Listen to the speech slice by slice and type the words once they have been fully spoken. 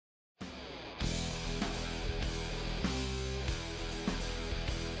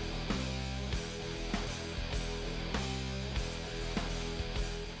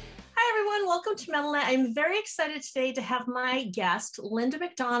everyone, welcome to MetalNet. I'm very excited today to have my guest, Linda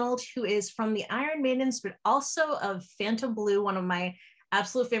McDonald, who is from the Iron Maidens, but also of Phantom Blue, one of my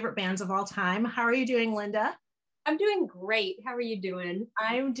absolute favorite bands of all time. How are you doing, Linda? I'm doing great. How are you doing?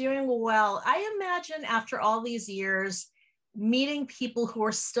 I'm doing well. I imagine after all these years, meeting people who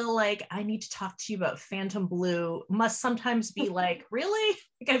are still like, I need to talk to you about Phantom Blue must sometimes be like, really?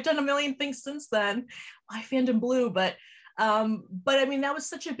 Like, I've done a million things since then. Why Phantom Blue? But I mean, that was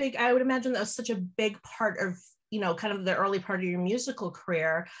such a big, I would imagine that was such a big part of, you know, kind of the early part of your musical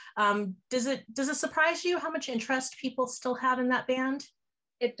career. Does it surprise you how much interest people still have in that band?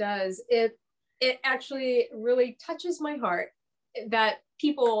 It does. It actually really touches my heart that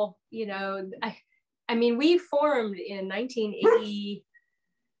people, you know, I mean, we formed in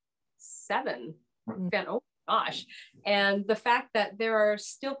 1987. Oh gosh. And the fact that there are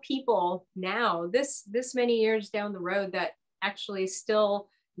still people now, this many years down the road, that actually still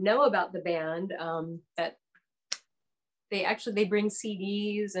know about the band, that they bring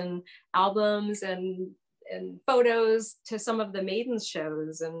CDs and albums and photos to some of the Maidens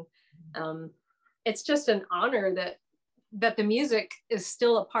shows. And it's just an honor that the music is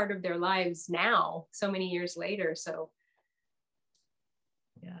still a part of their lives now, so many years later. So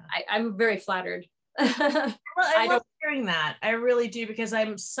yeah, I'm very flattered. Well, I love hearing that. I really do, because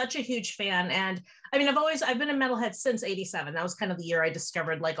I'm such a huge fan. And I mean, I've been a metalhead since '87. That was kind of the year I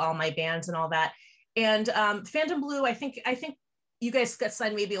discovered like all my bands and all that. And Phantom Blue, I think you guys got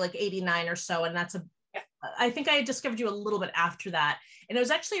signed maybe like '89 or so. And I think I discovered you a little bit after that. And it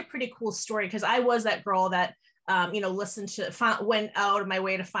was actually a pretty cool story, because I was that girl that went out of my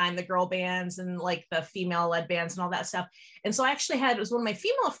way to find the girl bands and like the female led bands and all that stuff. And so I actually it was one of my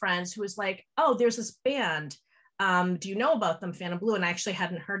female friends who was like, oh, there's this band. Do you know about them, Phantom Blue? And I actually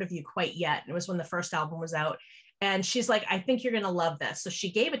hadn't heard of you quite yet. And it was when the first album was out. And she's like, I think you're going to love this. So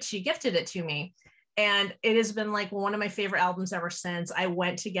she gifted it to me. And it has been like one of my favorite albums ever since. I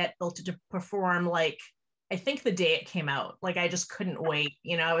went to get built to perform like, I think the day it came out. Like, I just couldn't wait.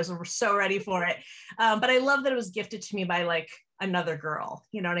 You know, I was so ready for it. But I love that it was gifted to me by like another girl.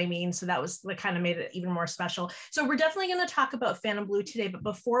 You know what I mean? So that was what kind of made it even more special. So we're definitely going to talk about Phantom Blue today. But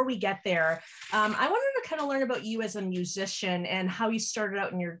before we get there, I wanted to kind of learn about you as a musician and how you started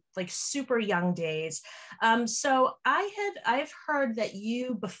out in your like super young days. So I've heard that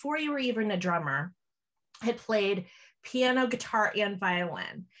you, before you were even a drummer, had played piano, guitar, and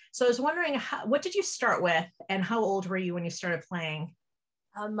violin. So I was wondering, what did you start with, and how old were you when you started playing?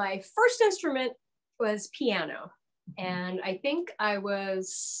 My first instrument was piano, and I think I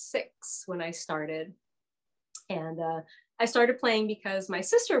was 6 when I started. And I started playing because my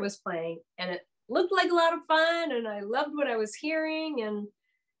sister was playing, and it looked like a lot of fun, and I loved what I was hearing. And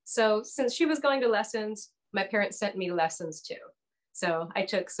so since she was going to lessons, my parents sent me lessons too. So I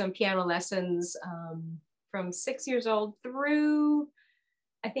took some piano lessons from 6 years old through,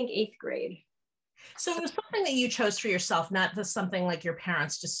 I think, 8th grade. So it was something that you chose for yourself, not just something like your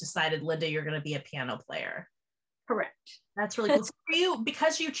parents just decided, Linda, you're going to be a piano player. Correct. That's really cool. So for you,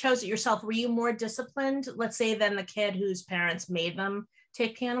 because you chose it yourself, were you more disciplined, let's say, than the kid whose parents made them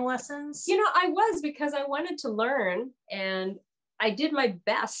take piano lessons? You know, I was, because I wanted to learn, and I did my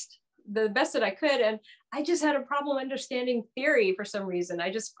best, the best that I could. And I just had a problem understanding theory for some reason.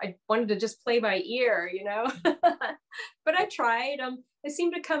 I wanted to just play by ear, you know. But I tried. It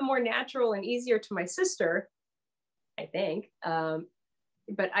seemed to come more natural and easier to my sister, I think.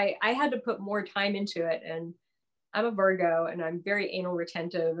 But I had to put more time into it. And I'm a Virgo, and I'm very anal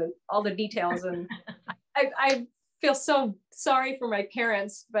retentive and all the details. And I feel so sorry for my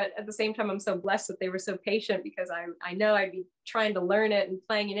parents, but at the same time, I'm so blessed that they were so patient, because I know I'd be trying to learn it and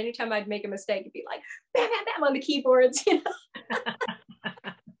playing, and anytime I'd make a mistake, it'd be like bam, bam, bam on the keyboards, you know.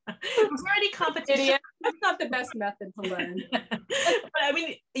 It's already competition. That's not the best method to learn. But I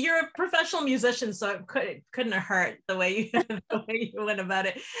mean, you're a professional musician, so it couldn't have hurt the way you went about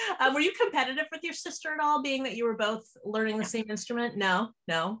it. Were you competitive with your sister at all, being that you were both learning the same instrument? No.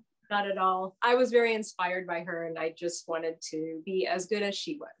 Not at all. I was very inspired by her, and I just wanted to be as good as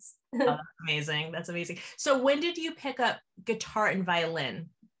she was. Oh, that's amazing. That's amazing. So when did you pick up guitar and violin?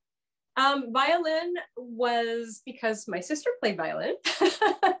 Violin was because my sister played violin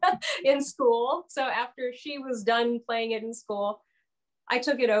in school. So after she was done playing it in school, I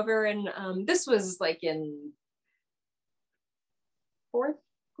took it over, and this was like in 4th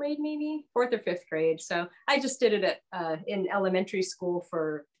grade, maybe 4th or 5th grade. So I just did it in elementary school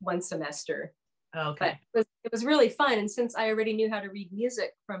for 1 semester. Okay. But it was really fun. And since I already knew how to read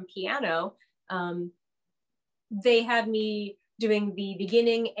music from piano, they had me doing the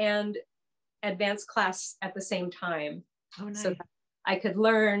beginning and advanced class at the same time. Oh, nice. So I could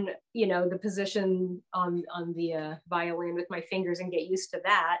learn, you know, the position on the violin with my fingers and get used to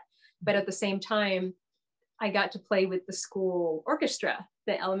that. But at the same time, I got to play with the school orchestra,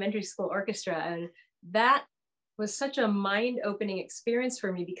 the elementary school orchestra. And that was such a mind-opening experience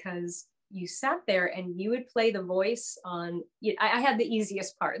for me, because you sat there and you would play the voice on, I had the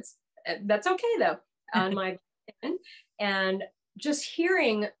easiest parts. That's okay though, on my, and just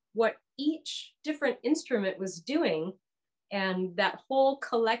hearing what each different instrument was doing, and that whole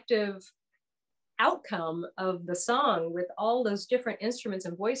collective outcome of the song with all those different instruments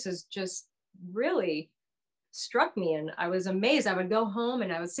and voices just really struck me. And I was amazed. I would go home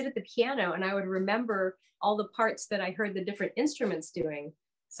and I would sit at the piano and I would remember all the parts that I heard the different instruments doing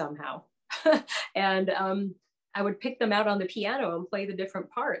somehow. And I would pick them out on the piano and play the different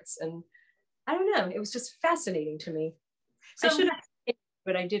parts. And I don't know, it was just fascinating to me. So I should have,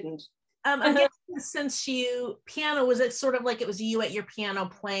 but I didn't. I'm guessing since piano, was it sort of like it was you at your piano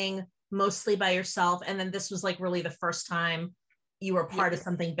playing mostly by yourself, and then this was like really the first time you were part of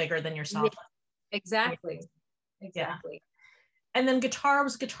something bigger than yourself? Exactly. Yeah. And then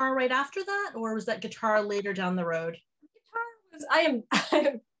was guitar right after that, or was that guitar later down the road? I am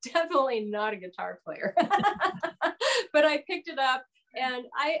definitely not a guitar player, but I picked it up, and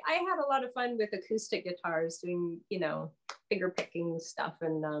I had a lot of fun with acoustic guitars, doing, you know, finger picking stuff.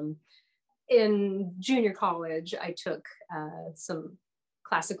 And in junior college, I took some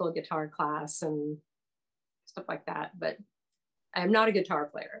classical guitar class and stuff like that, but I'm not a guitar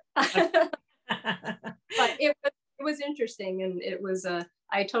player. But it was interesting, and it was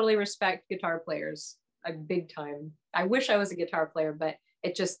I totally respect guitar players, big time. I wish I was a guitar player, but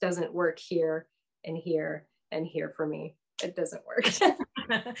it just doesn't work here and here and here for me. It doesn't work.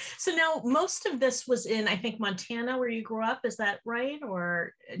 So now most of this was in, I think, Montana, where you grew up. Is that right?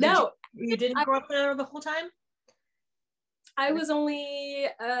 Or no, you didn't grow up there the whole time? I was only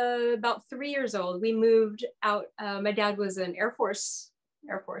about 3 years old. We moved out. My dad was an Air Force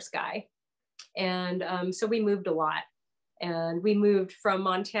guy. And so we moved a lot. And we moved from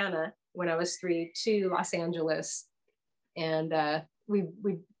Montana when I was 3 to Los Angeles. And we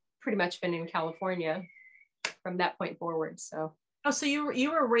pretty much been in California from that point forward. So. Oh, so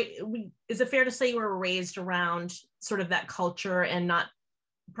you were is it fair to say you were raised around sort of that culture, and not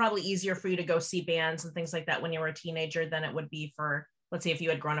probably easier for you to go see bands and things like that when you were a teenager than it would be for, let's say, if you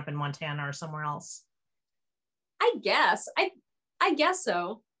had grown up in Montana or somewhere else? I guess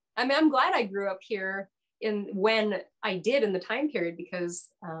so. I mean, I'm glad I grew up here when I did in the time period, because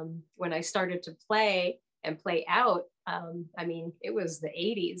when I started to play out, I mean, it was the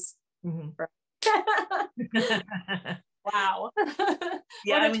 80s. Mm-hmm. Wow.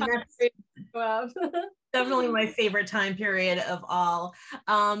 Yeah, I mean, that's definitely my favorite time period of all.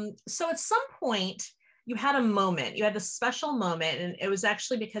 So at some point you had a moment, you had this special moment, and it was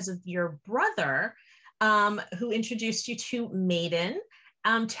actually because of your brother who introduced you to Maiden.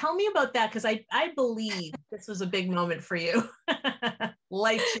 Tell me about that, because I believe this was a big moment for you.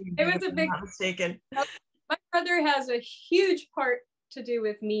 Life-changing, it was a big, not mistaken. My brother has a huge part to do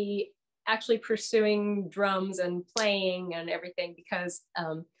with me actually pursuing drums and playing and everything, because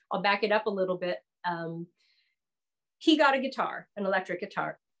I'll back it up a little bit. He got a guitar, an electric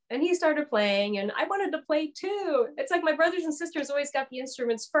guitar, and he started playing, and I wanted to play too. It's like my brothers and sisters always got the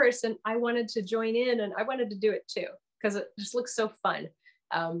instruments first, and I wanted to join in, and I wanted to do it too, because it just looks so fun.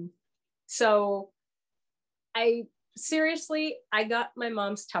 So I got my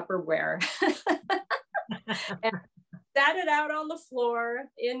mom's Tupperware and sat it out on the floor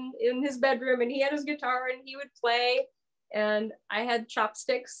in his bedroom, and he had his guitar and he would play, and I had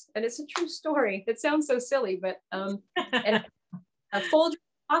chopsticks, and it's a true story. It sounds so silly, but and a Folger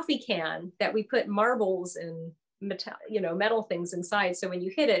coffee can that we put marbles and metal things inside, so when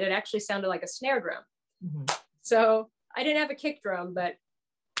you hit it, it actually sounded like a snare drum. Mm-hmm. So I didn't have a kick drum, but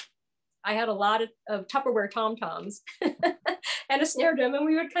I had a lot of Tupperware tom-toms and a snare drum, and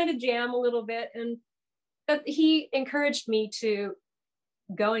we would kind of jam a little bit. And he encouraged me to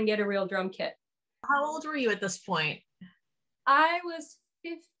go and get a real drum kit. How old were you at this point? I was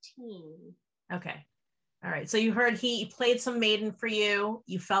 15. Okay. All right. So you heard he played some Maiden for you.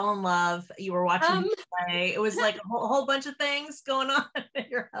 You fell in love. You were watching him play. It was like a whole bunch of things going on at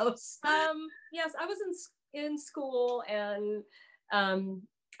your house. Yes, I was in school, and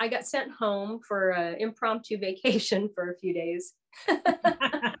I got sent home for an impromptu vacation for a few days.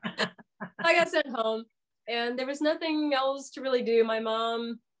 I got sent home, and there was nothing else to really do. My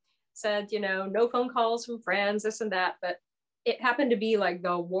mom said, no phone calls from friends, this and that, but it happened to be like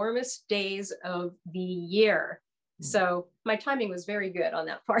the warmest days of the year. So my timing was very good on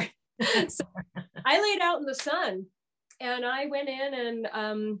that part. So I laid out in the sun, And I went in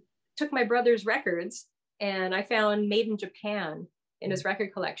and took my brother's records, and I found Made in Japan in his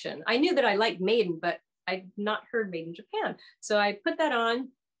record collection. I knew that I liked Maiden, but I'd not heard Made in Japan. So I put that on,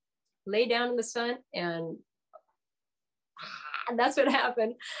 lay down in the sun, and that's what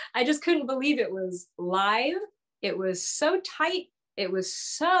happened. I just couldn't believe it was live. It was so tight. It was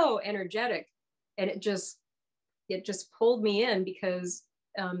so energetic. And it just pulled me in because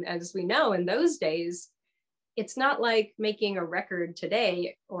as we know, in those days, it's not like making a record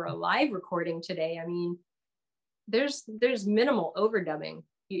today or a live recording today. I mean, there's minimal overdubbing.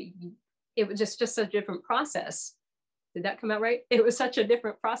 It was just a different process. Did that come out right? It was such a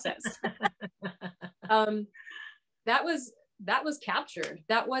different process. That was captured.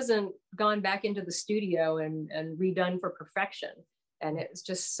 That wasn't gone back into the studio and redone for perfection. And it was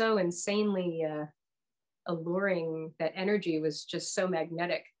just so insanely alluring. That energy was just so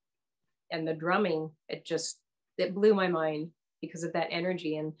magnetic. And the drumming, it blew my mind because of that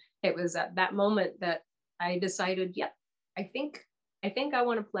energy. And it was at that moment that I decided, yep, I think I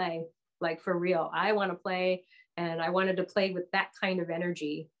want to play, like for real. I want to play, and I wanted to play with that kind of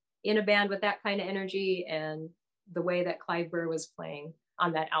energy, in a band with that kind of energy, and the way that Clive Burr was playing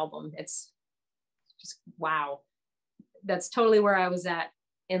on that album. It's just, wow. That's totally where I was at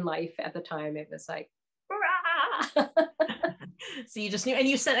in life at the time. It was like, hurrah! So you just knew, and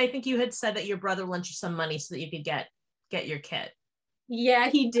you said, I think you had said that your brother lent you some money so that you could get your kit. Yeah,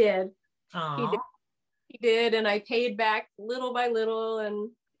 he did. Aww. He did, and I paid back little by little, and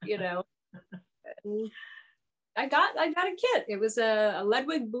and I got a kit. It was a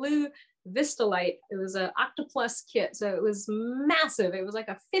Ludwig Blue Vistalite. It was an Octoplus kit, so it was massive. It was like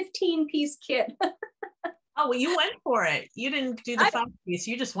a 15-piece kit. Oh, well, you went for it. You didn't do the 5-piece.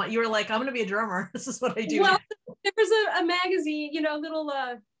 You just went. You were like, I'm going to be a drummer. This is what I do. Well, there was a magazine, little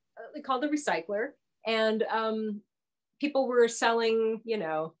called The Recycler, and people were selling,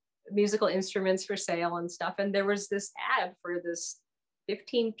 musical instruments for sale and stuff. And there was this ad for this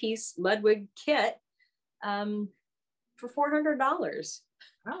 15-piece Ludwig kit for $400.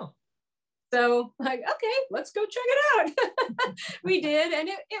 Oh. So like, okay, let's go check it out. We did, and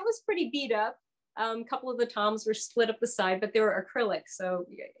it was pretty beat up. A couple of the toms were split up the side, but they were acrylic, so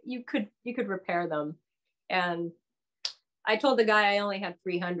you could repair them. And I told the guy I only had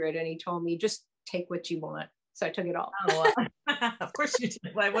 300, and he told me, just take what you want. So I took it all. Oh, well. Of course you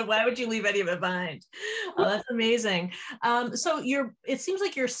did. Why would you leave any of it behind? Oh, that's amazing. So it seems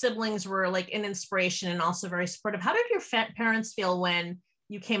like your siblings were like an inspiration and also very supportive. How did your parents feel when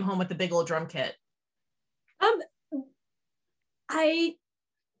you came home with the big old drum kit?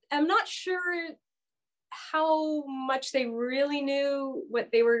 I'm not sure how much they really knew what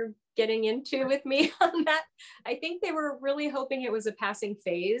they were getting into with me on that. I think they were really hoping it was a passing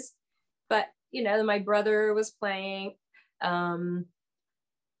phase, but my brother was playing. Some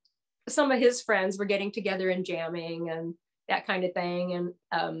of his friends were getting together and jamming and that kind of thing.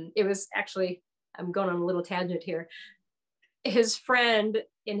 And it was actually, I'm going on a little tangent here. His friend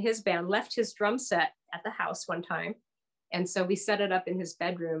in his band left his drum set at the house one time. And so we set it up in his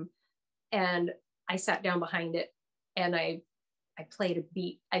bedroom, and I sat down behind it, and I played a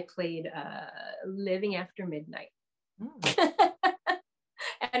beat. I played Living After Midnight.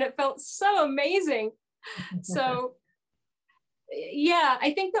 And it felt so amazing. So yeah,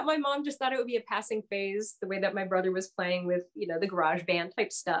 I think that my mom just thought it would be a passing phase, the way that my brother was playing with, the garage band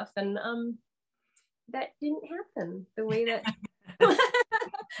type stuff. And that didn't happen the way that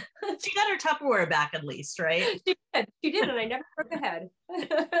She got her Tupperware back at least, right? She did, and I never broke a head.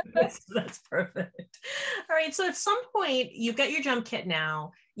 That's perfect. All right, so at some point you've got your drum kit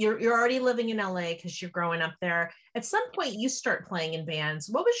now. You're already living in LA because you're growing up there. At some point you start playing in bands.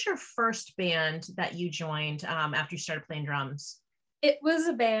 What was your first band that you joined after you started playing drums? It was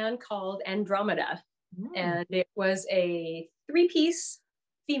a band called Andromeda, and it was a 3-piece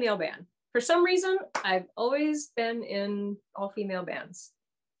female band. For some reason, I've always been in all-female bands.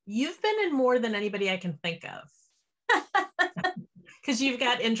 You've been in more than anybody I can think of. Because you've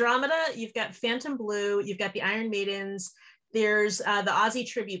got Andromeda, you've got Phantom Blue, you've got the Iron Maidens, there's the Ozzy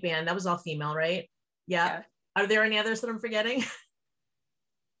tribute band. That was all female, right? Yeah. Are there any others that I'm forgetting?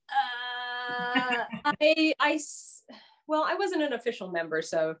 I wasn't an official member,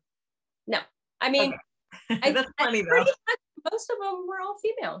 so no. I mean, okay. That's funny though. Most of them were all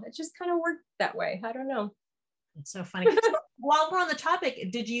female. It just kind of worked that way. I don't know. It's so funny. So, while we're on the topic,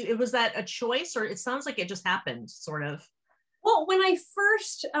 was that a choice, or it sounds like it just happened, sort of? Well, when I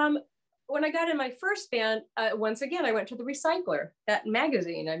got in my first band, once again, I went to the Recycler, that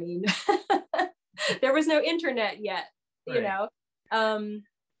magazine. I mean, there was no internet yet, right.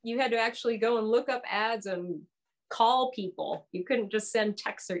 You had to actually go and look up ads and call people. You couldn't just send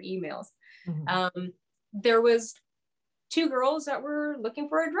texts or emails. Mm-hmm. There was 2 girls that were looking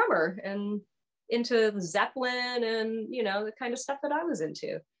for a drummer and into Zeppelin and, you know, the kind of stuff that I was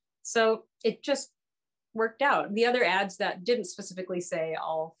into. So it just worked out. The other ads that didn't specifically say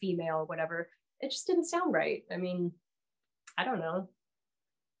all female or whatever, it just didn't sound right. I mean, I don't know.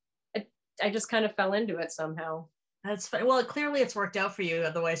 I just kind of fell into it somehow. That's funny. Well, clearly it's worked out for you.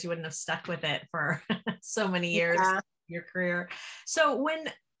 Otherwise you wouldn't have stuck with it for so many years, your career. So when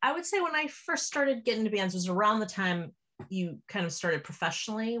I first started getting into bands was around the time you kind of started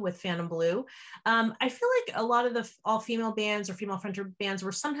professionally with Phantom Blue. I feel like a lot of the all-female bands or female fronted bands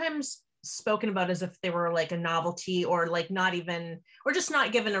were sometimes spoken about as if they were like a novelty, or like not even, or just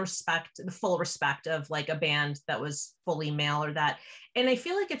not given the full respect of like a band that was fully male or that. And I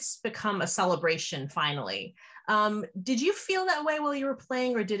feel like it's become a celebration finally. Did you feel that way while you were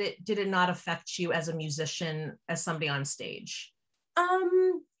playing, or did it not affect you as a musician, as somebody on stage?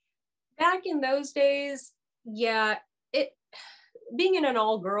 Back in those days, yeah, being in an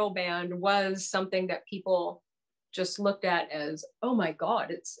all-girl band was something that people just looked at as, oh my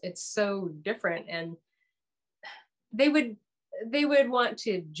God, it's so different. And they would want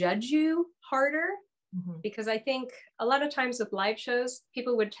to judge you harder, because I think a lot of times with live shows,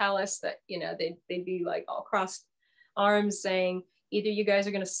 people would tell us that, you know, they'd be like all crossed arms saying, either you guys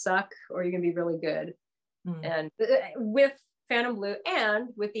are going to suck or you're going to be really good. And with Phantom Blue and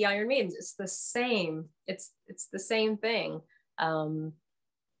with the Iron Maidens, it's the same. It's the same thing. I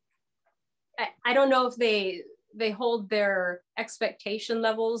don't know if they hold their expectation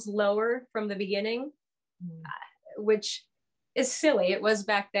levels lower from the beginning, which is silly. It was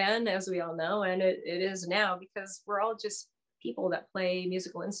back then, as we all know, and it is now, because we're all just people that play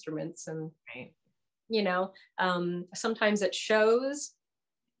musical instruments. And you know, sometimes at shows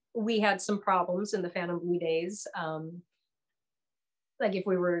we had some problems in the Phantom Blue days, like if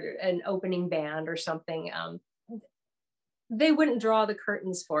we were an opening band or something, they wouldn't draw the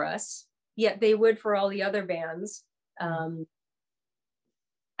curtains for us, yet they would for all the other bands,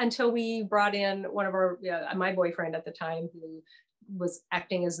 until we brought in one of my boyfriend at the time, who was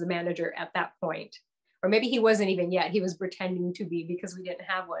acting as the manager at that point. Or maybe he wasn't even yet, he was pretending to be, because we didn't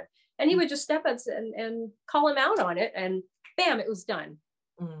have one. And he would just step us and call him out on it, and bam, it was done.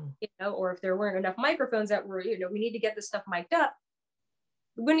 You know, or if there weren't enough microphones that were, you know, we need to get this stuff mic'd up,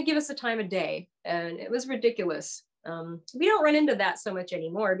 we wouldn't give us the time of day. And it was ridiculous. We don't run into that so much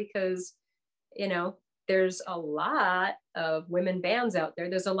anymore, because, you know, there's a lot of women bands out there.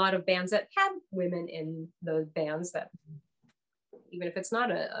 There's a lot of bands that have women in those bands, that even if it's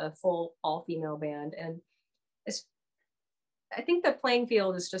not a full all-female band. And I think the playing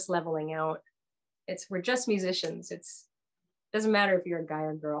field is just leveling out. We're just musicians. Doesn't matter if you're a guy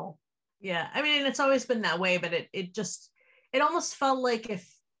or girl. Yeah, I mean, it's always been that way, but it almost felt like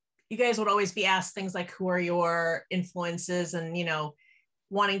if you guys would always be asked things like, who are your influences, and, you know,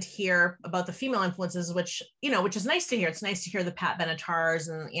 wanting to hear about the female influences, which is nice to hear. It's nice to hear the Pat Benatars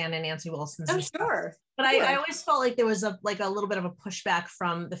and Ann and Nancy Wilsons. Oh, sure. But I always felt like there was a little bit of a pushback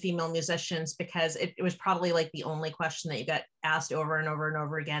from the female musicians, because it was probably like the only question that you got asked over and over and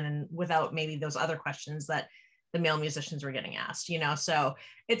over again, and without maybe those other questions that the male musicians were getting asked, you know. So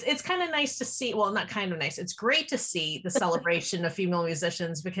it's kind of nice to see, well, not kind of nice, it's great to see the celebration of female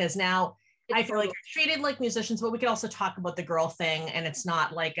musicians, because now I feel like you're treated like musicians, but we could also talk about the girl thing, and it's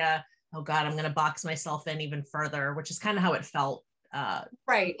not like oh God, I'm going to box myself in even further, which is kind of how it felt.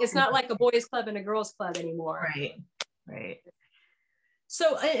 Right. It's not like a boys club and a girls club anymore. Right.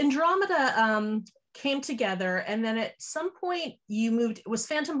 So Andromeda came together, and then at some point you moved. Was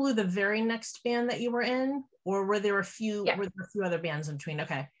Phantom Blue the very next band that you were in, or were there a few other bands in between?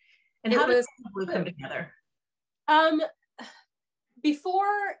 Okay. And how did Phantom Blue come together?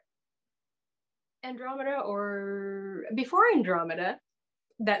 Before Andromeda,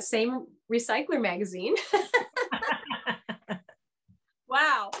 that same Recycler magazine.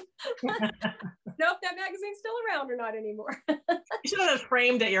 Wow. Know if that magazine's still around or not anymore. You should have it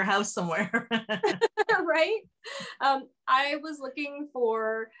framed at your house somewhere. Right. I was looking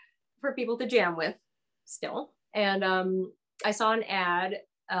for people to jam with still. And I saw an ad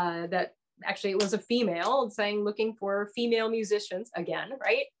that actually, it was a female saying, looking for female musicians again,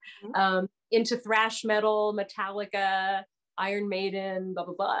 right? Into thrash metal, Metallica, Iron Maiden, blah,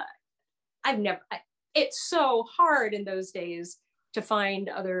 blah, blah. It's so hard in those days to find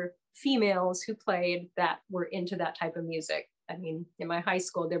other females who played that were into that type of music. I mean, in my high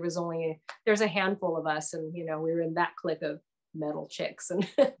school, there's a handful of us, and, you know, we were in that clique of metal chicks. And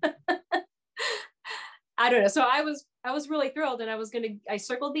I don't know. So I was really thrilled, and I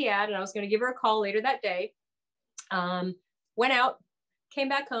circled the ad, and I was going to give her a call later that day. Went out, came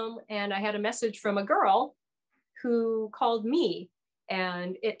back home, and I had a message from a girl who called me,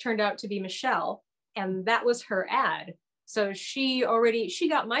 and it turned out to be Michelle, and that was her ad. So she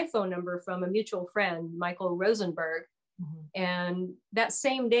got my phone number from a mutual friend, Michael Rosenberg. Mm-hmm. And that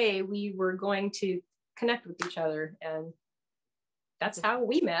same day we were going to connect with each other, and that's how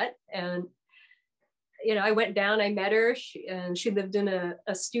we met. And you know, I went down, I met her, and she lived in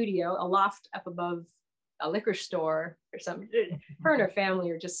a studio, a loft up above a liquor store or something. Her and her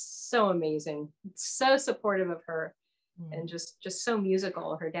family are just so amazing, so supportive of her, and just so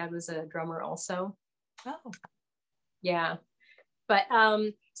musical. Her dad was a drummer also. Oh, yeah. But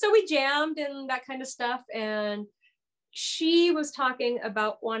so we jammed and that kind of stuff, and she was talking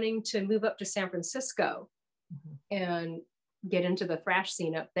about wanting to move up to San Francisco and get into the thrash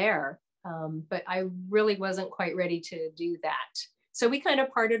scene up there. But I really wasn't quite ready to do that. So we kind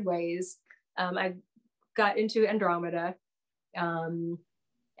of parted ways. I got into Andromeda.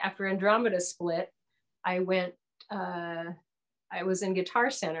 After Andromeda split, I was in Guitar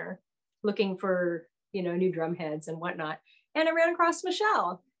Center looking for, you know, new drum heads and whatnot. And I ran across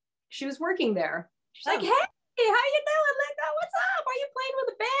Michelle. She was working there. She's like, hey, how you doing, Linda? What's up? Are you playing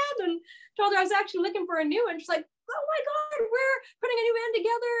with a band? And told her I was actually looking for a new one. She's like, oh my God, we're putting a new band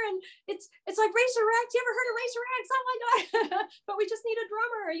together, and it's like Racer X. You ever heard of Racer X? Oh my God. But we just need a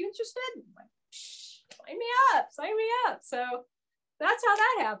drummer. Are you interested? I'm like, sign me up. So that's how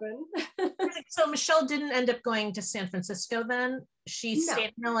that happened. So Michelle didn't end up going to San Francisco then? She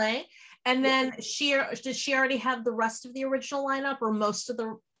stayed in LA? And then did she already have the rest of the original lineup, or most of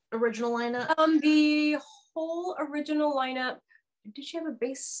the original lineup? The whole original lineup. Did she have a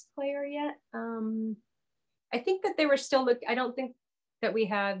bass player yet? I think that they were still I don't think that we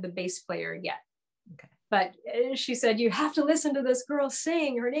had the bass player yet. Okay. But she said, you have to listen to this girl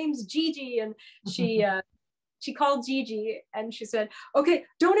sing. Her name's Gigi. And she called Gigi and she said, okay,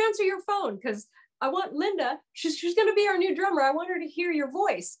 don't answer your phone, because I want Linda, she's going to be our new drummer. I want her to hear your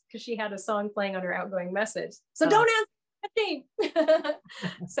voice, because she had a song playing on her outgoing message. So don't answer that name.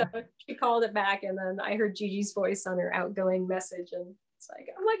 So she called it back, and then I heard Gigi's voice on her outgoing message, and it's like,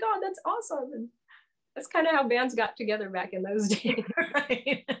 oh my God, that's awesome. And that's kind of how bands got together back in those days.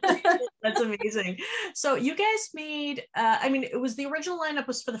 Right. That's amazing. So you guys made, I mean, it was the original lineup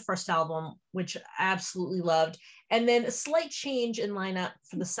was for the first album, which I absolutely loved. And then a slight change in lineup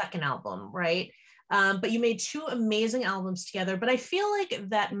for the second album, right? But you made two amazing albums together. But I feel like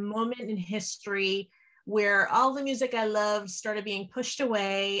that moment in history where all the music I loved started being pushed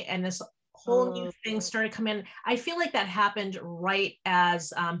away and this whole new thing started coming in. I feel like that happened right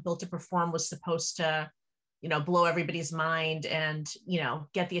as Built to Perform was supposed to, you know, blow everybody's mind and, you know,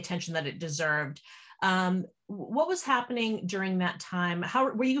 get the attention that it deserved. What was happening during that time?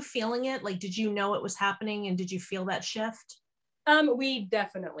 How were you feeling it? Like, did you know it was happening, and did you feel that shift? We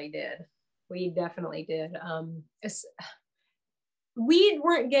definitely did. We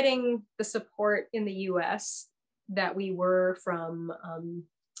weren't getting the support in the US that we were from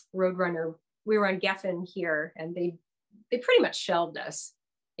Roadrunner. We were on Geffen here, and they pretty much shelved us.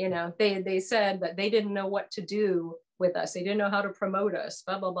 You know, they said that they didn't know what to do with us. They didn't know how to promote us,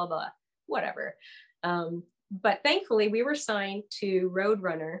 blah, blah, blah, blah, whatever. But thankfully we were signed to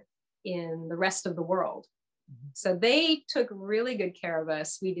Roadrunner in the rest of the world. Mm-hmm. So they took really good care of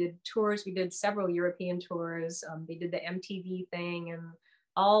us. We did tours. We did several European tours. They did the MTV thing and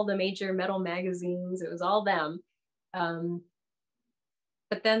all the major metal magazines. It was all them. But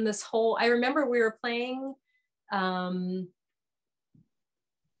then I remember we were playing, wow.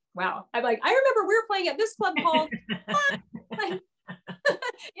 I remember we were playing at this club called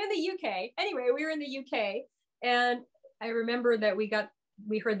in the UK. Anyway, we were in the UK, and I remember that we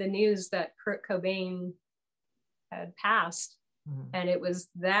heard the news that Kurt Cobain had passed. Mm-hmm. And it was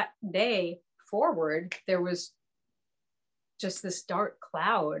that day forward, there was just this dark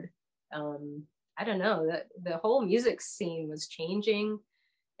cloud. I don't know, that the whole music scene was changing,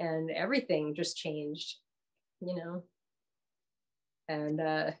 and everything just changed, you know. And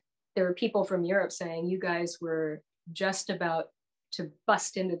there were people from Europe saying, you guys were just about to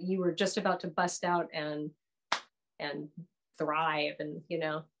bust out and thrive. And, you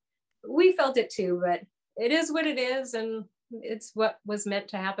know, we felt it too, but it is what it is. And it's what was meant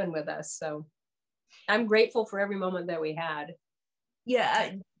to happen with us. So I'm grateful for every moment that we had.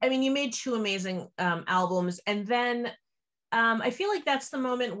 Yeah. I mean, you made two amazing albums. And then I feel like that's the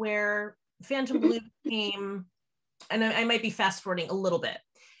moment where Phantom Blue came, and I might be fast forwarding a little bit,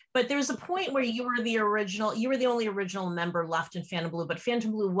 But there was a point where you were the only original member left in Phantom Blue, but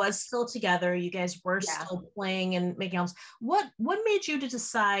Phantom Blue was still together. You guys were still playing and making albums. What made you to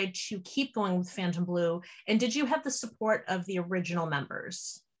decide to keep going with Phantom Blue? And did you have the support of the original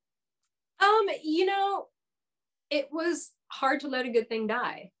members? You know, it was hard to let a good thing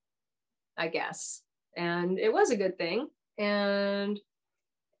die, I guess. And it was a good thing. And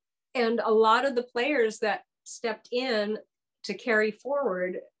a lot of the players that stepped in to carry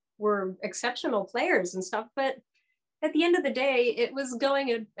forward were exceptional players and stuff. But at the end of the day, it was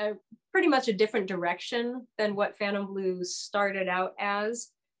going a pretty much a different direction than what Phantom Blue started out as.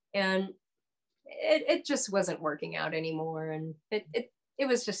 And it just wasn't working out anymore. And it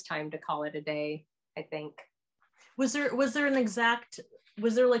was just time to call it a day, I think. Was there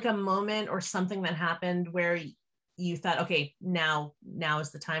like a moment or something that happened where you thought, okay, now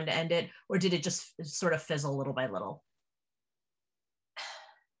is the time to end it? Or did it just sort of fizzle little by little?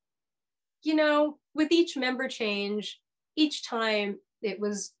 You know, with each member change, each time it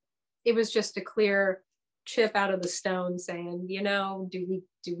was just a clear chip out of the stone saying, you know, do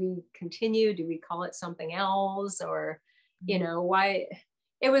we continue? Do we call it something else? Or, you know, why?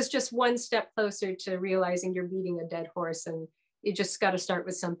 It was just one step closer to realizing you're beating a dead horse, and you just got to start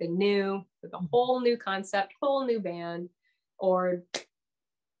with something new, with a whole new concept, whole new band, or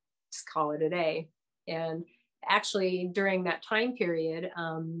just call it a day. And actually during that time period,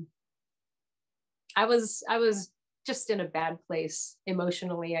 I was just in a bad place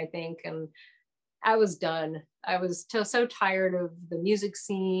emotionally, I think. And I was done. I was so tired of the music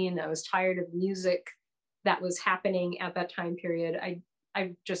scene. I was tired of music that was happening at that time period.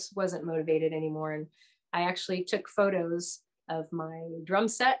 I just wasn't motivated anymore. And I actually took photos of my drum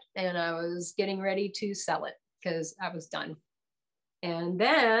set, and I was getting ready to sell it because I was done. And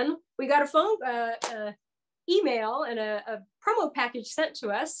then we got a phone email and a promo package sent to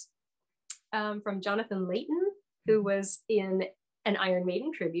us from Jonathan Layton, who was in an Iron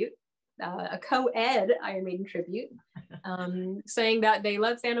Maiden tribute, a co-ed Iron Maiden tribute, saying that they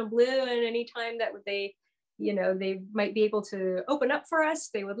love Phantom Blue, and anytime that they, you know, they might be able to open up for us,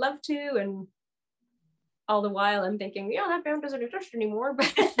 they would love to. And all the while I'm thinking, yeah, that band doesn't exist anymore.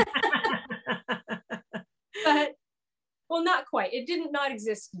 But well, not quite. It did not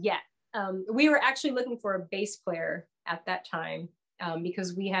exist yet. We were actually looking for a bass player at that time,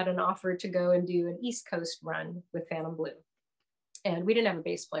 because we had an offer to go and do an East Coast run with Phantom Blue, and we didn't have a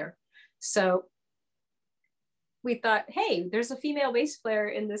bass player. So we thought, hey, there's a female bass player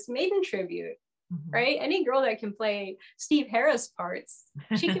in this Maiden tribute, right? Any girl that can play Steve Harris parts,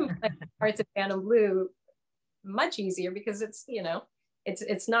 she can play parts of Phantom Blue much easier, because it's, you know,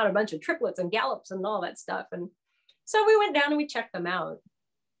 it's not a bunch of triplets and gallops and all that stuff. And so we went down and we checked them out.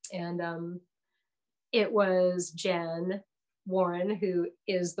 And it was Jen Warren, who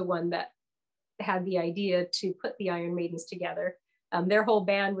is the one that had the idea to put the Iron Maidens together. Their whole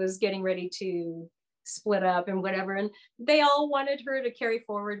band was getting ready to split up and whatever, and they all wanted her to carry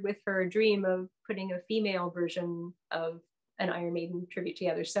forward with her dream of putting a female version of an Iron Maiden tribute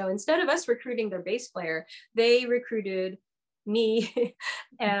together. So instead of us recruiting their bass player, they recruited me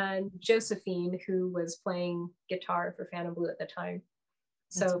and Josephine, who was playing guitar for Phantom Blue at the time.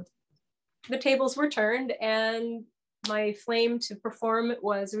 So the tables were turned, and my flame to perform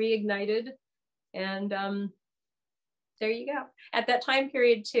was reignited. And there you go. At that time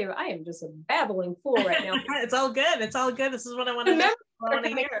period too, I am just a babbling fool right now. It's all good. It's all good. This is what I want to know. I want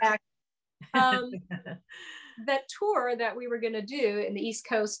to hear. That tour that we were going to do in the East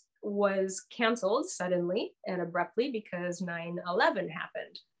Coast was canceled suddenly and abruptly because 9/11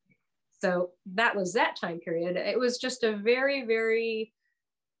 happened. So that was that time period. It was just a very, very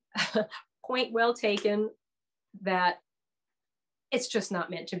point well taken that it's just not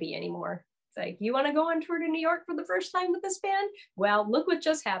meant to be anymore. It's like, you want to go on tour to New York for the first time with this band? Well, look what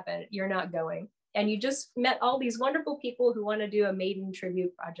just happened. You're not going. And you just met all these wonderful people who want to do a Maiden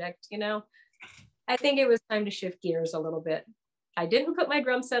tribute project, you know? I think it was time to shift gears a little bit. I didn't put my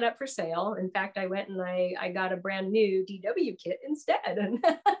drum set up for sale. In fact, I went and I got a brand new DW kit instead.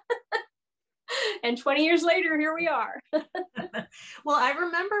 And 20 years later, here we are. Well, I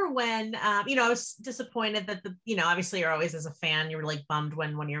remember when, you know, I was disappointed that obviously you're always, as a fan, you're like bummed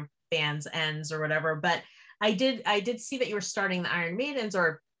when one of your bands ends or whatever. But I did see that you were starting the Iron Maidens,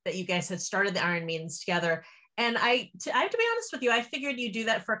 or that you guys had started the Iron Maidens together. And I have to be honest with you, I figured you'd do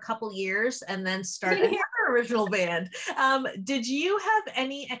that for a couple years and then start another original band. Did you have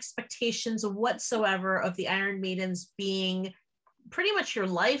any expectations whatsoever of the Iron Maidens being pretty much your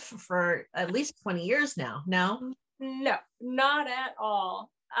life for at least 20 years now? No? No, not at all.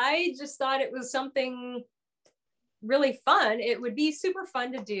 I just thought it was something really fun. It would be super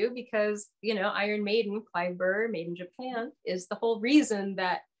fun to do because, you know, Iron Maiden, Clive Burr, Made in Japan is the whole reason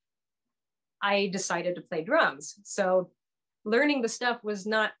that I decided to play drums. So learning the stuff was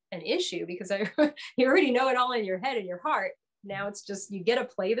not an issue because you already know it all in your head and your heart. Now it's just, you get to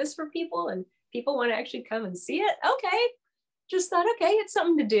play this for people and people want to actually come and see it. Okay. Just thought, okay, it's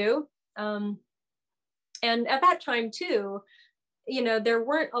something to do. And at that time too, you know, there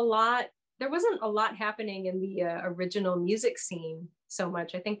wasn't a lot happening in the original music scene so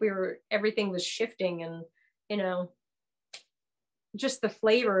much. I think everything was shifting, and, you know, just the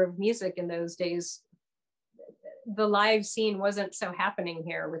flavor of music in those days, the live scene wasn't so happening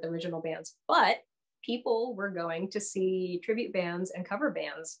here with original bands, but people were going to see tribute bands and cover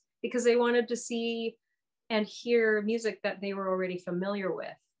bands because they wanted to see and hear music that they were already familiar with.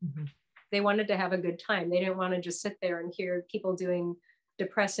 Mm-hmm. They wanted to have a good time. They didn't want to just sit there and hear people doing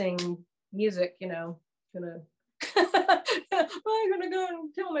depressing music, you know, I'm gonna go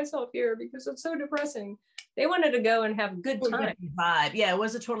and kill myself here because it's so depressing. They wanted to go and have a good time. Vibe. Yeah, it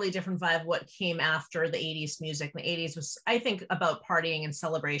was a totally different vibe what came after the 80s music. The 80s was, I think, about partying and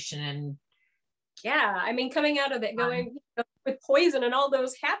celebration. And yeah, I mean, coming out of it, going, you know, with Poison and all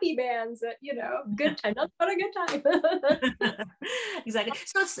those happy bands that, you know, good time, nothing but a good time. Exactly.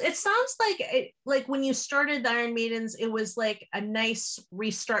 So it sounds like when you started the Iron Maidens, it was like a nice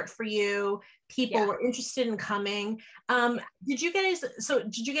restart for you. People were interested in coming. Did you guys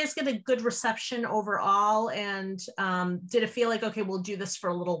get a good reception overall? And did it feel like, okay, we'll do this for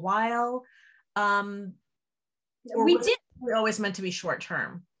a little while? We always meant to be short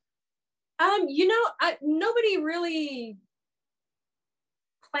term? You know, nobody really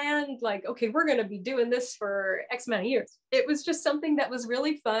planned like, okay, we're going to be doing this for X amount of years. It was just something that was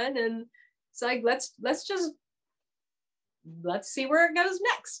really fun, and it's like, let's see where it goes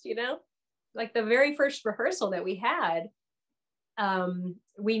next, you know? Like the very first rehearsal that we had,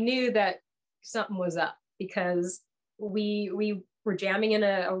 we knew that something was up because we were jamming in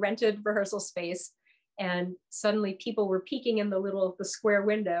a rented rehearsal space, and suddenly people were peeking in the square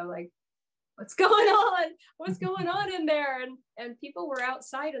window, like, what's going on? What's going on in there? And people were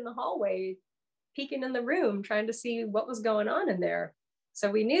outside in the hallway, peeking in the room, trying to see what was going on in there.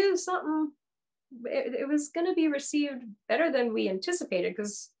 So we knew something, it was going to be received better than we anticipated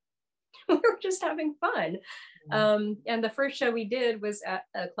because we were just having fun. And the first show we did was at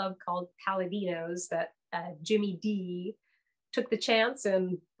a club called Palladino's that Jimmy D took the chance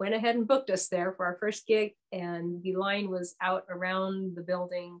and went ahead and booked us there for our first gig. And the line was out around the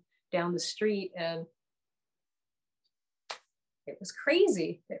building, down the street, and it was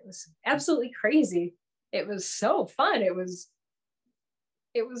crazy. It was absolutely crazy. It was so fun. It was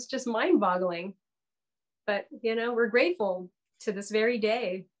just mind-boggling. But, you know, we're grateful to this very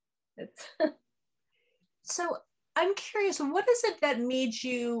day. So I'm curious, what is it that made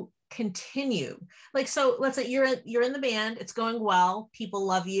you continue? Like, so let's say you're in the band, it's going well, people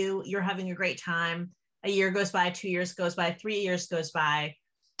love you, you're having a great time. A year goes by, 2 years goes by, 3 years goes by.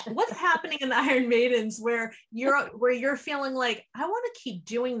 What's happening in the Iron Maidens where you're feeling like, I want to keep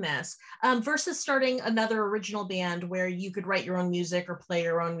doing this, versus starting another original band where you could write your own music or play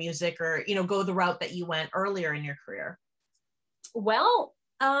your own music, or, you know, go the route that you went earlier in your career? Well,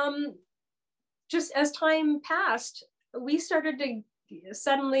 just as time passed, we started to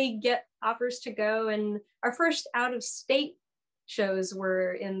suddenly get offers to go, and our first out-of-state shows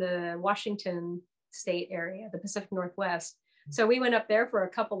were in the Washington state area, the Pacific Northwest. So we went up there for a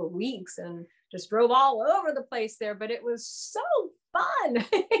couple of weeks and just drove all over the place there, but it was so fun.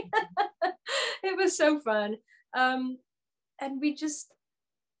 It was so fun. And we just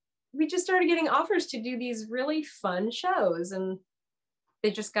started getting offers to do these really fun shows, and they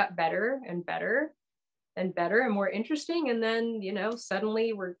just got better and better and better and more interesting. And then, you know,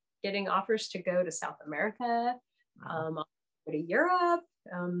 suddenly we're getting offers to go to South America, go to Europe.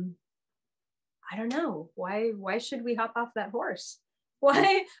 I don't know, why should we hop off that horse?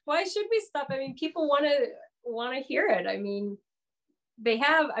 Why should we stop? I mean, people want to hear it. I mean,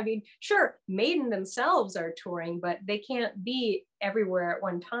 sure, Maiden themselves are touring, but they can't be everywhere at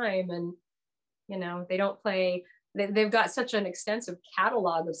one time. And, you know, they don't play, they've got such an extensive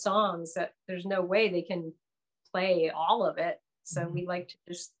catalog of songs that there's no way they can play all of it. So we like to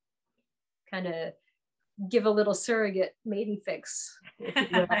just kind of give a little surrogate Maiden fix.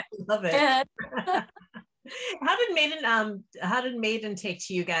 I love it. How did Maiden take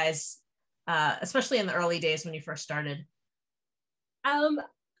to you guys, especially in the early days when you first started?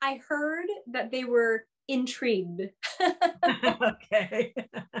 I heard that they were intrigued. Okay.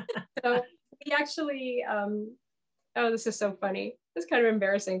 So we actually, oh, this is so funny. It's kind of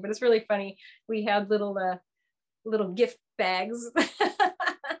embarrassing, but it's really funny. We had little little gift bags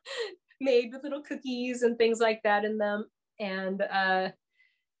made with little cookies and things like that in them. And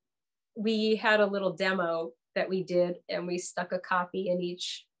we had a little demo that we did, and we stuck a copy in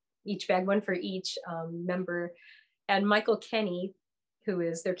each bag, one for each member. And Michael Kenny, who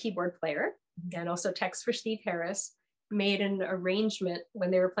is their keyboard player and also techs for Steve Harris, made an arrangement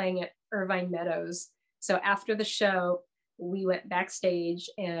when they were playing at Irvine Meadows. So after the show, we went backstage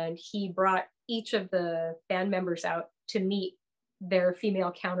and he brought each of the band members out to meet their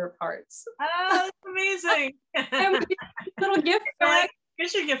female counterparts. Oh, that's amazing. And we did a little gift bag.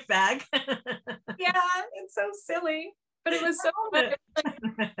 Here's your gift bag. Yeah, it's so silly, but it was so fun. It was like the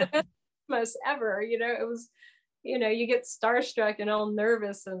best Christmas ever. You know, it was, you know, you get starstruck and all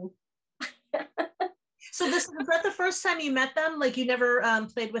nervous. And so was that the first time you met them? Like you never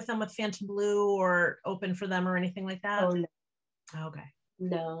played with them with Phantom Blue or opened for them or anything like that? Oh, no. Okay.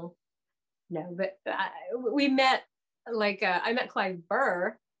 No, but we met, like, I met Clive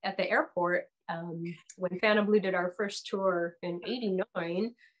Burr at the airport when Phantom Blue did our first tour in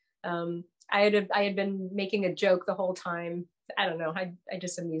 '89. I had been making a joke the whole time. I don't know. I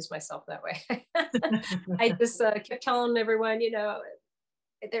just amused myself that way. I just kept telling everyone, you know,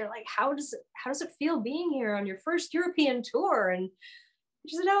 they're like, how does it feel being here on your first European tour? And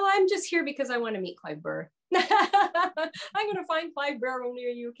she said, "Oh, I'm just here because I want to meet Clive Burr. I'm going to find Clive Burr when we're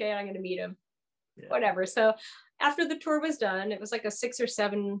in the UK and I'm going to meet him." Yeah. Whatever. So after the tour was done, it was like a 6 or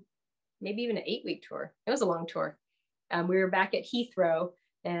 7, maybe even an 8-week tour. It was a long tour. We were back at Heathrow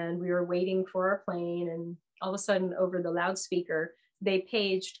and we were waiting for our plane, and all of a sudden over the loudspeaker, they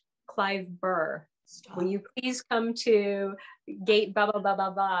paged Clive Burr. Stop. "Will you please come to gate blah, blah, blah,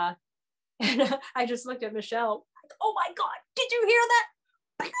 blah, blah." And I just looked at Michelle, like, "Oh my God, did you hear that?"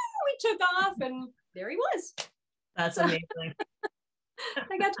 We took off and there he was. That's amazing.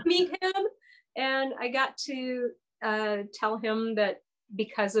 I got to meet him, and I got to tell him that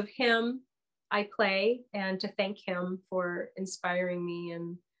because of him, I play, and to thank him for inspiring me.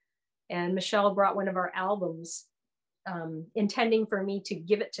 And Michelle brought one of our albums, intending for me to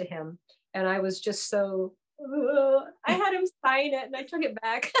give it to him. And I was just so, I had him sign it and I took it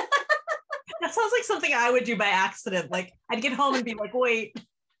back. That sounds like something I would do by accident. Like I'd get home and be like, wait.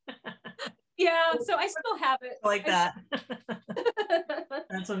 Yeah, so I still have it. Like that.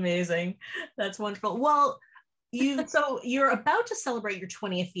 That's amazing. That's wonderful. Well, you're about to celebrate your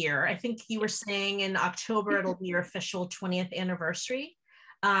 20th year. I think you were saying in October it'll be your official 20th anniversary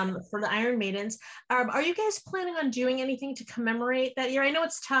for the Iron Maidens. Are you guys planning on doing anything to commemorate that year? I know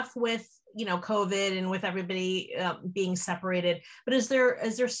it's tough with, you know, COVID and with everybody being separated, but is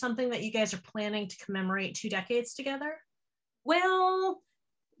there something that you guys are planning to commemorate 2 decades together? Well,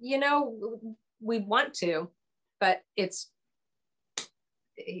 you know, we want to, but is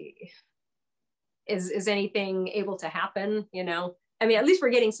anything able to happen? You know, I mean, at least we're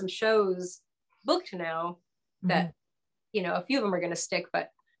getting some shows booked now that, you know, a few of them are going to stick, but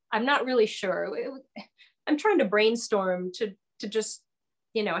I'm not really sure. I'm trying to brainstorm to just,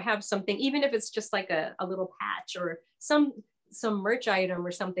 you know, have something, even if it's just like a little patch or some merch item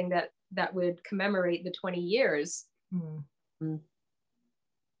or something that would commemorate the 20 years. Mm-hmm.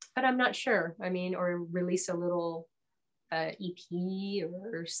 But I'm not sure. I mean, or release a little EP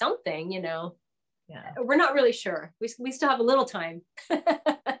or something, you know. Yeah. We're not really sure. We still have a little time.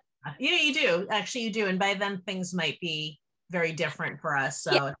 Yeah, you do. Actually, you do. And by then things might be very different for us.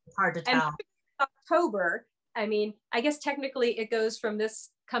 So yeah. It's hard to tell. And October, I mean, I guess technically it goes from this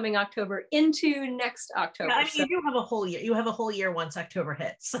coming October into next October. Yeah, I mean, you do have a whole year. You have a whole year once October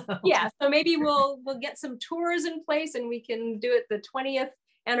hits. So. Yeah. So maybe we'll get some tours in place and we can do it the 20th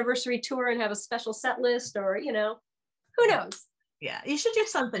anniversary tour and have a special set list, or, you know, who knows. Yeah, you should do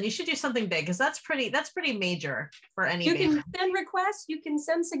something. You should do something big, because that's pretty major for any You band. can send requests, you can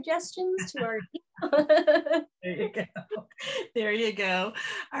send suggestions to our There you go. There you go.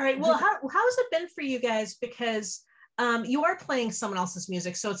 All right. Well, how's it been for you guys? Because you are playing someone else's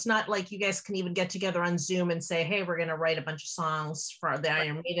music, so it's not like you guys can even get together on Zoom and say, hey, we're going to write a bunch of songs for the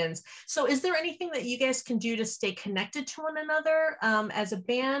Iron Maidens. So is there anything that you guys can do to stay connected to one another as a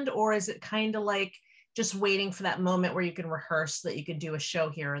band, or is it kind of like just waiting for that moment where you can rehearse so that you can do a show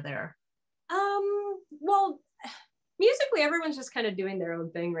here or there? Well, musically, everyone's just kind of doing their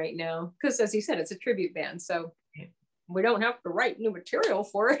own thing right now, because as you said, it's a tribute band, so we don't have to write new material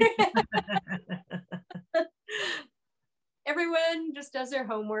for it. Everyone just does their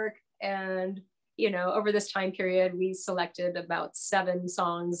homework, and, you know, over this time period, we selected about 7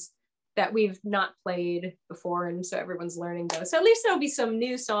 songs that we've not played before, and so everyone's learning those. So at least there'll be some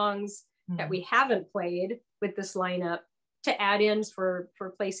new songs that we haven't played with this lineup to add in for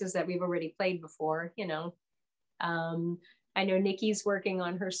places that we've already played before, you know. I know Nikki's working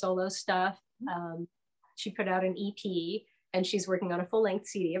on her solo stuff. She put out an EP, and she's working on a full-length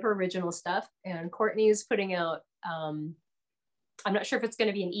CD of her original stuff. And Courtney's putting out, I'm not sure if it's going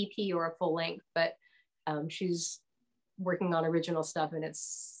to be an EP or a full length, but she's working on original stuff, and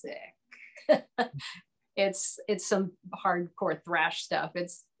it's sick. It's some hardcore thrash stuff.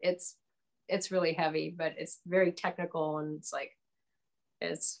 It's really heavy, but it's very technical, and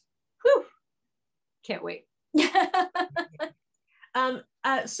it's whew, can't wait.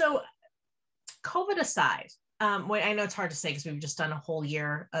 So COVID aside, wait, I know it's hard to say because we've just done a whole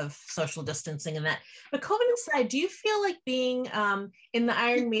year of social distancing and that, but COVID aside, do you feel like being in the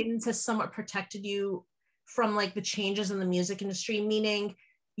Iron Maidens has somewhat protected you from like the changes in the music industry? Meaning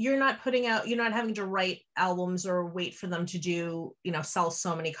you're not having to write albums or wait for them to do, sell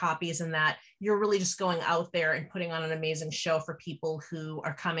so many copies, and that you're really just going out there and putting on an amazing show for people who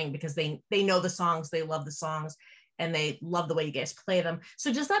are coming because they know the songs, they love the songs, and they love the way you guys play them.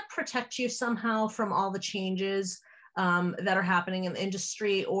 So does that protect you somehow from all the changes that are happening in the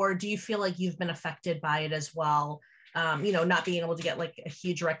industry? Or do you feel like you've been affected by it as well? Not being able to get like a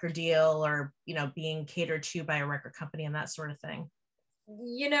huge record deal, or, being catered to by a record company and that sort of thing?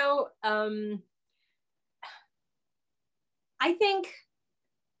 I think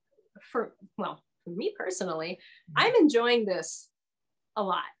for me personally, I'm enjoying this a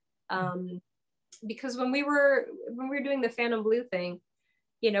lot. Because when we were doing the Phantom Blue thing,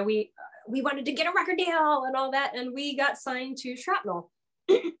 we wanted to get a record deal and all that, and we got signed to Shrapnel,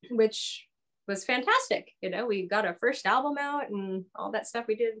 which was fantastic. We got our first album out and all that stuff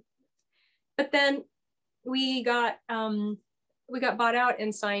we did, but then we got bought out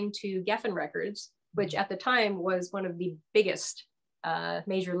and signed to Geffen Records, which at the time was one of the biggest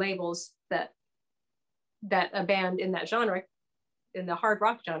major labels that a band in that genre, in the hard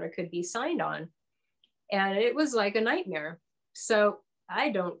rock genre, could be signed on. And it was like a nightmare. So I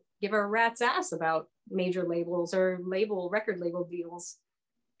don't give a rat's ass about major labels or record label deals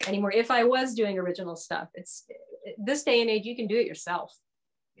anymore. If I was doing original stuff, it's this day and age, you can do it yourself.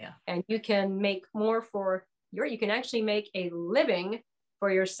 Yeah. And you can make more you can actually make a living for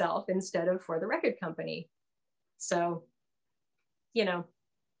yourself instead of for the record company. So,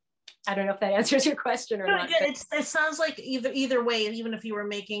 I don't know if that answers your question or not. It sounds like either way, even if you were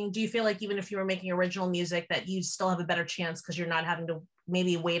making, do you feel like even if you were making original music that you still have a better chance because you're not having to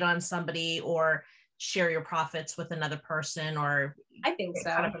maybe wait on somebody or share your profits with another person, or I think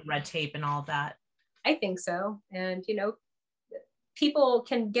so, kind of red tape and all of that? I think so. And, people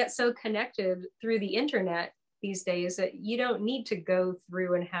can get so connected through the internet these days that you don't need to go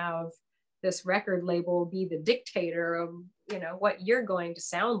through and have this record label be the dictator of what you're going to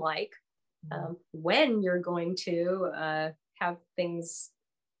sound like, when you're going to have things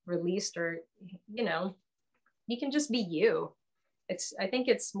released, or you can just be you. I think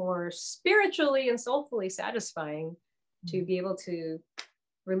it's more spiritually and soulfully satisfying to be able to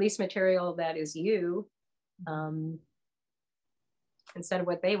release material that is you, instead of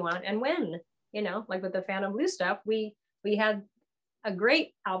what they want. And when, like with the Phantom Blue stuff, we had a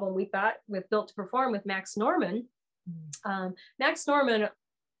great album, we thought, with Built to Perform with Max Norman. Max Norman,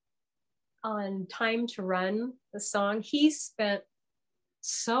 on Time to Run, the song, he spent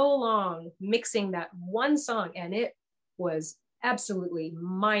so long mixing that one song, and it was absolutely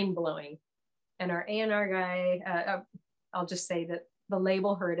mind-blowing. And our A&R guy, I'll just say that the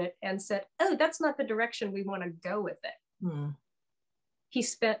label heard it and said, oh, that's not the direction we want to go with it. He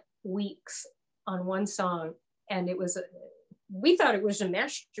spent weeks on one song, and we thought it was a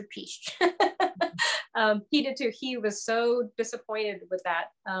masterpiece. He did too. He was so disappointed with that.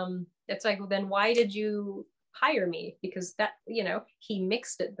 It's like, well, then why did you hire me? Because that, he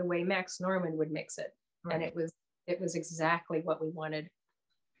mixed it the way Max Norman would mix it. Right. And it was exactly what we wanted.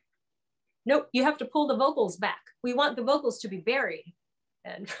 Nope, you have to pull the vocals back. We want the vocals to be buried.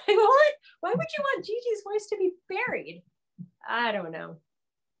 And what? Why would you want Gigi's voice to be buried? I don't know.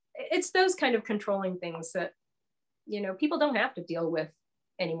 It's those kind of controlling things that, people don't have to deal with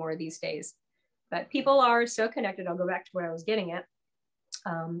anymore these days. But people are so connected. I'll go back to what I was getting at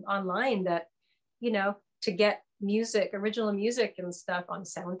online, that, to get music, original music and stuff on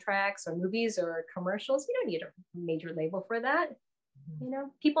soundtracks or movies or commercials, you don't need a major label for that.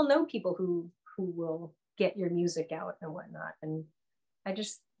 People know people who will get your music out and whatnot. And I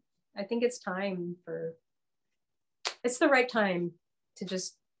think it's the right time to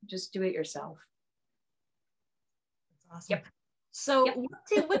just do it yourself. That's awesome. Yep. So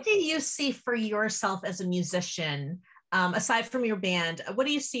what do you see for yourself as a musician, aside from your band? What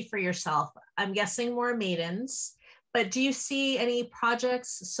do you see for yourself? I'm guessing more Maidens, but do you see any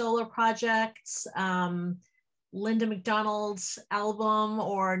projects, solo projects, Linda McDonald's album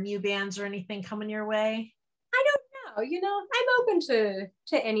or new bands or anything coming your way? I don't know. You know, I'm open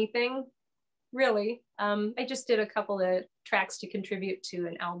to anything, really. I just did a couple of tracks to contribute to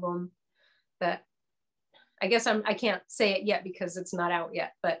an album that I guess I can't say it yet because it's not out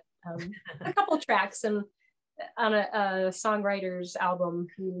yet, but a couple tracks and on a songwriter's album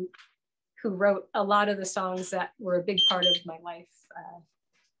who wrote a lot of the songs that were a big part of my life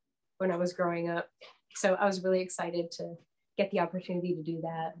when I was growing up. So I was really excited to get the opportunity to do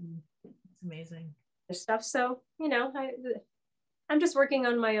that. It's amazing. The stuff. So, you know, I'm just working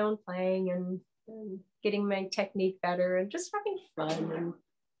on my own playing and getting my technique better and just having fun and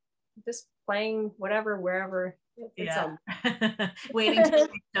just playing whatever, wherever. Yeah. Waiting to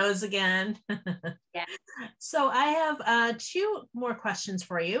see shows again. Yeah. So I have 2 more questions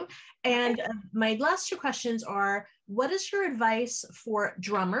for you. And my last 2 questions are, what is your advice for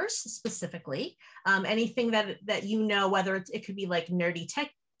drummers specifically? Anything that you know, whether it could be like nerdy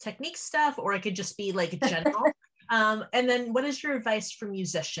technique stuff, or it could just be like general. And then what is your advice for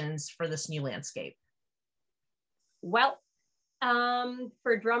musicians for this new landscape? Well,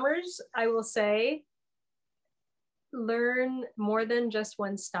 for drummers, I will say, learn more than just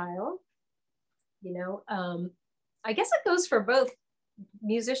one style. You know, I guess it goes for both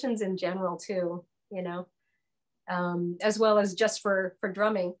musicians in general too, you know, as well as just for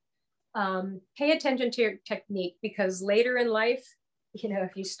drumming. Pay attention to your technique, because later in life, you know,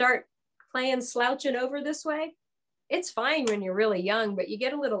 if you start playing slouching over this way, it's fine when you're really young, but you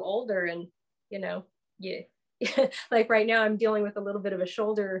get a little older and, you know, like right now I'm dealing with a little bit of a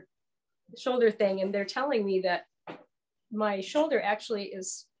shoulder thing, and they're telling me that my shoulder actually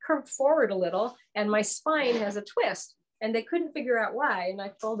is curved forward a little and my spine has a twist, and they couldn't figure out why. And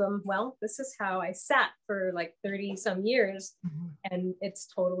I told them, well, this is how I sat for like 30 some years, and it's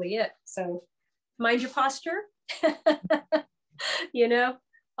totally it. So mind your posture, you know,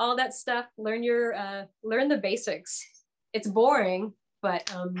 all that stuff. Learn the basics. It's boring,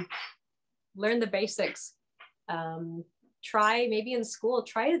 but learn the basics. Try maybe in school,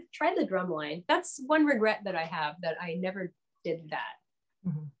 try the drum line. That's one regret that I have, that I never did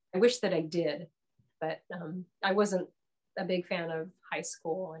that. I wish that I did, but I wasn't a big fan of high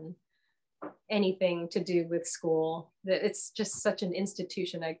school and anything to do with school. It's just such an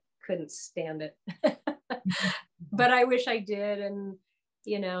institution. I couldn't stand it. But I wish I did. And,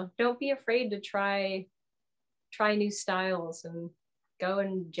 you know, don't be afraid to try new styles and go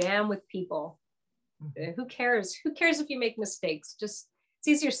and jam with people. Who cares? Who cares if you make mistakes? Just, it's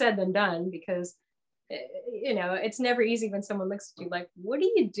easier said than done, because, you know, it's never easy when someone looks at you like, what are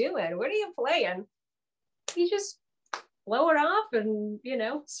you doing? What are you playing? You just blow it off and, you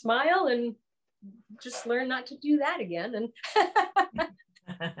know, smile and just learn not to do that again. And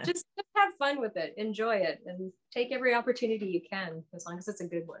just have fun with it. Enjoy it and take every opportunity you can, as long as it's a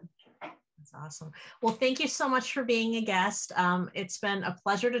good one. That's awesome. Well, thank you so much for being a guest. It's been a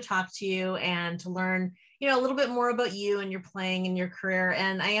pleasure to talk to you and to learn, you know, a little bit more about you and your playing and your career.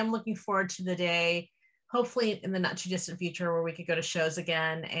 And I am looking forward to the day, hopefully in the not too distant future, where we could go to shows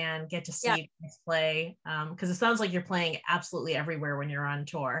again and get to see you guys play. Because it sounds like you're playing absolutely everywhere when you're on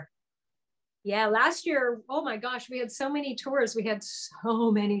tour. Yeah, last year, oh my gosh, we had so many tours. We had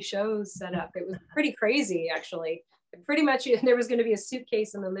so many shows set up. It was pretty crazy, actually. Pretty much there was going to be a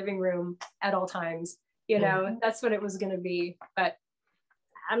suitcase in the living room at all times, you know. That's what it was going to be. But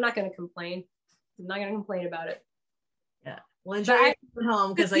I'm not going to complain. I'm not going to complain about it. Yeah, well, enjoy your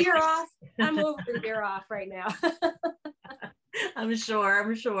home, because year off. I'm over the year off right now. I'm sure.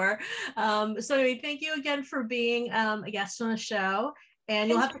 So anyway, thank you again for being a guest on the show, and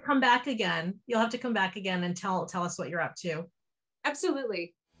you'll have to come back again. You'll have to come back again and tell us what you're up to.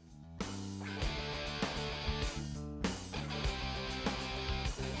 Absolutely.